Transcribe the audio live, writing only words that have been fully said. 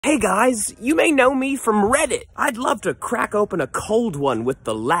Hey guys, you may know me from Reddit. I'd love to crack open a cold one with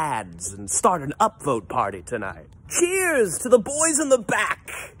the lads and start an upvote party tonight. Cheers to the boys in the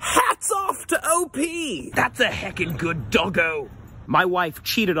back. Hats off to OP. That's a heckin' good doggo. My wife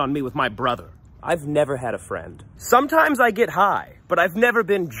cheated on me with my brother. I've never had a friend. Sometimes I get high, but I've never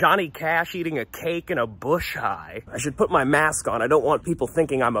been Johnny Cash eating a cake in a bush high. I should put my mask on. I don't want people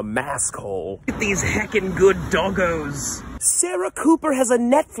thinking I'm a mask hole. Get these heckin' good doggos. Sarah Cooper has a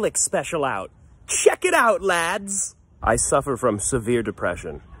Netflix special out. Check it out, lads. I suffer from severe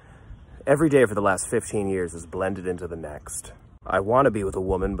depression. Every day for the last 15 years is blended into the next. I want to be with a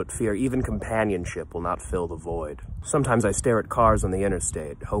woman, but fear even companionship will not fill the void. Sometimes I stare at cars on the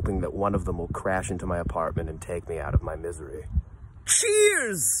interstate, hoping that one of them will crash into my apartment and take me out of my misery.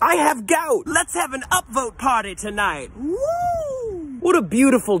 Cheers! I have gout! Let's have an upvote party tonight! Woo! What a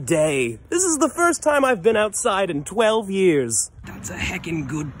beautiful day! This is the first time I've been outside in 12 years. That's a heckin'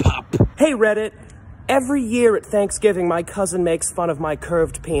 good pup. Hey Reddit, every year at Thanksgiving my cousin makes fun of my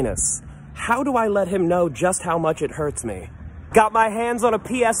curved penis. How do I let him know just how much it hurts me? Got my hands on a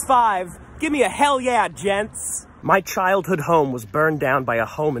PS5. Give me a hell yeah, gents. My childhood home was burned down by a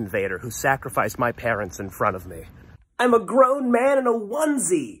home invader who sacrificed my parents in front of me. I'm a grown man in a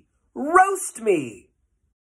onesie. Roast me.